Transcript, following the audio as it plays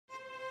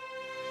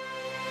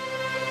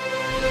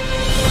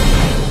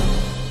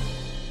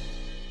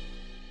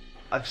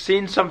I've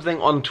seen something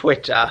on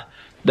Twitter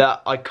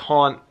that I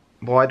can't...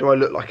 Why do I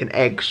look like an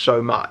egg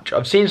so much?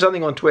 I've seen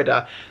something on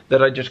Twitter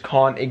that I just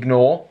can't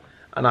ignore.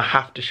 And I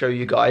have to show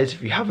you guys.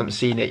 If you haven't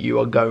seen it, you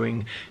are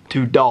going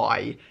to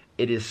die.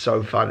 It is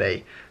so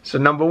funny. So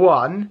number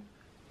one,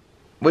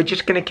 we're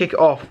just going to kick it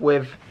off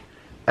with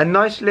a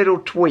nice little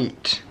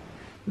tweet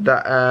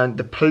that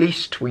the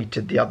police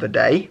tweeted the other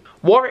day.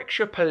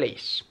 Warwickshire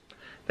Police.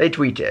 They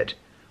tweeted,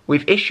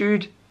 "We've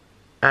issued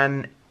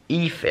an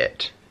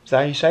EFIT." Is that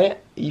how you say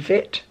it?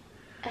 EFIT?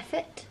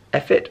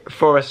 EFIT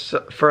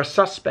for a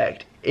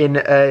suspect in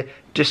a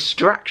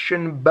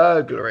distraction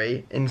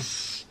burglary in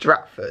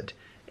Stratford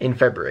in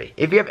February.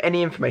 If you have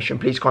any information,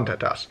 please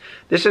contact us.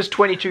 This has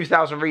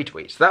 22,000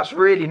 retweets. That's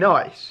really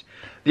nice.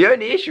 The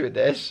only issue with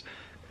this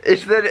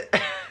is that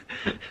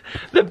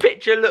the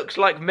picture looks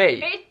like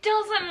me. It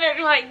doesn't look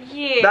like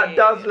you. That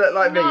does look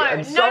like me.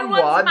 And no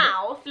one's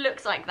mouth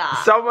looks like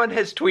that. Someone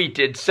has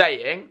tweeted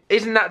saying,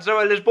 "Isn't that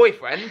Zoella's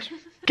boyfriend?"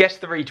 Guess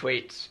the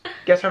retweets.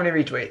 Guess how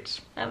many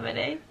retweets? How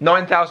many?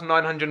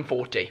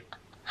 9,940.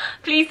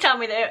 Please tell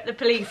me that the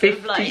police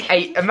have like...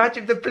 58.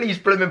 Imagine if the police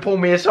blooming pull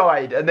me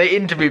aside and they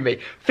interview me.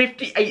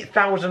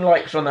 58,000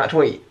 likes on that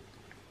tweet.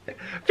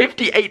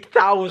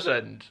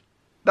 58,000.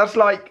 That's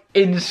like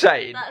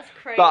insane. That's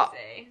crazy. But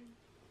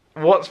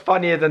what's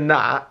funnier than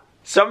that?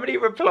 Somebody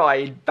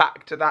replied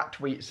back to that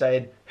tweet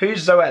saying,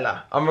 "Who's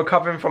Zoella? I'm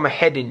recovering from a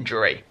head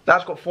injury."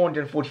 That's got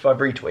 445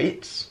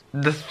 retweets.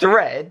 The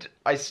thread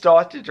I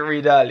started to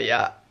read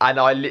earlier and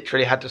I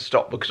literally had to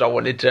stop because I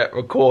wanted to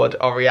record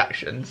our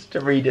reactions to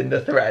read in the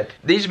thread.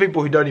 These are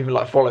people who don't even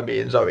like follow me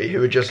and Zoe,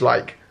 who are just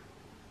like,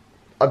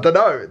 I don't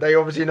know, they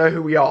obviously know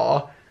who we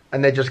are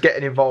and they're just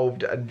getting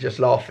involved and just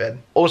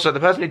laughing. Also, the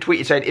person who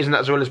tweeted saying, "Isn't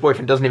that Zoella's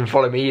boyfriend?" doesn't even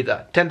follow me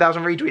either.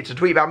 10,000 retweets to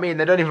tweet about me and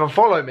they don't even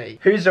follow me.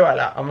 Who's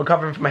Zoella? I'm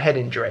recovering from a head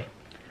injury.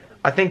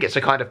 I think it's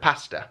a kind of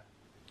pasta.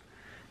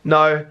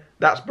 No,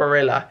 that's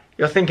Barilla.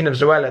 You're thinking of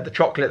Zoella, the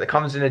chocolate that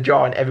comes in a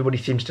jar and everybody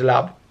seems to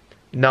love.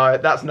 No,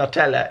 that's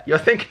Nutella. You're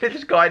thinking of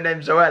this guy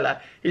named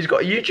Zoella. He's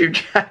got a YouTube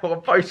channel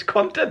and posts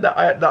content that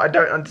I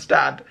don't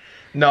understand.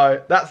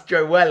 No, that's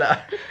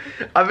Joella.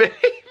 I believe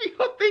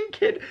you're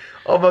thinking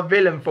of a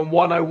villain from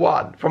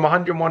 101, from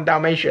 101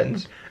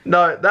 Dalmatians.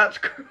 No, that's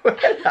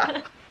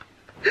Cruella.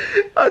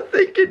 I'm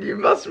thinking you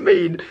must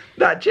mean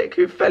that chick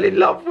who fell in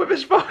love with a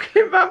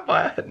sparkling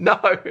vampire. No,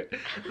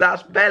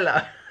 that's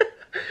Bella.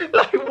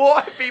 Like,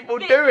 what are people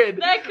doing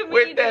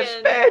with their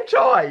spare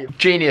time?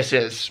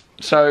 Geniuses.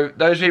 So,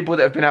 those people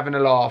that have been having a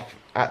laugh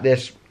at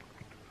this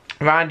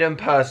random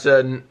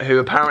person who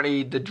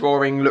apparently the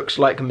drawing looks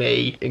like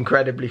me,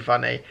 incredibly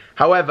funny.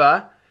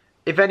 However,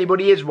 if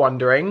anybody is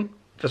wondering,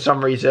 for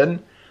some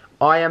reason,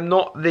 I am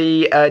not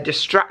the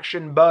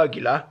distraction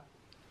burglar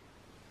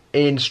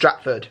in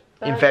Stratford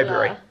in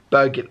February.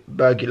 Burglar.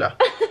 Burglar.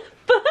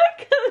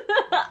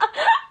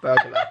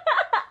 Burglar.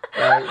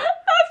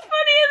 That's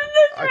funnier than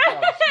the thread.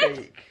 I can't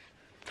speak.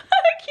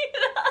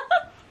 Burglar.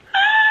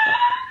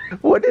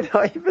 What did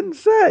I even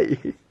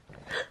say?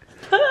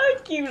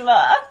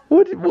 Burglar.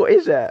 What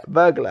is it?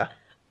 Burglar.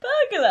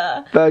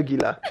 Burglar.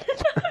 Burglar.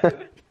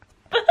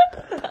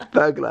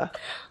 Burglar.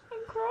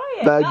 I'm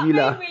crying. Burglar.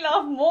 That made me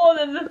laugh more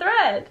than the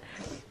thread.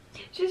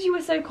 Just you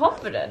were so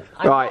confident.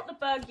 I'm not the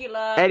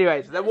burglar.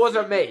 Anyways, that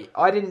wasn't me.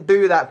 I didn't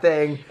do that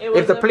thing.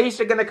 If the police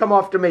are going to come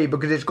after me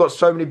because it's got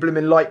so many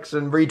blooming likes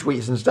and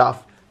retweets and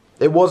stuff,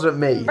 it wasn't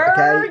me, okay?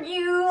 Burglar.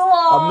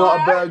 I'm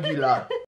not a burglar.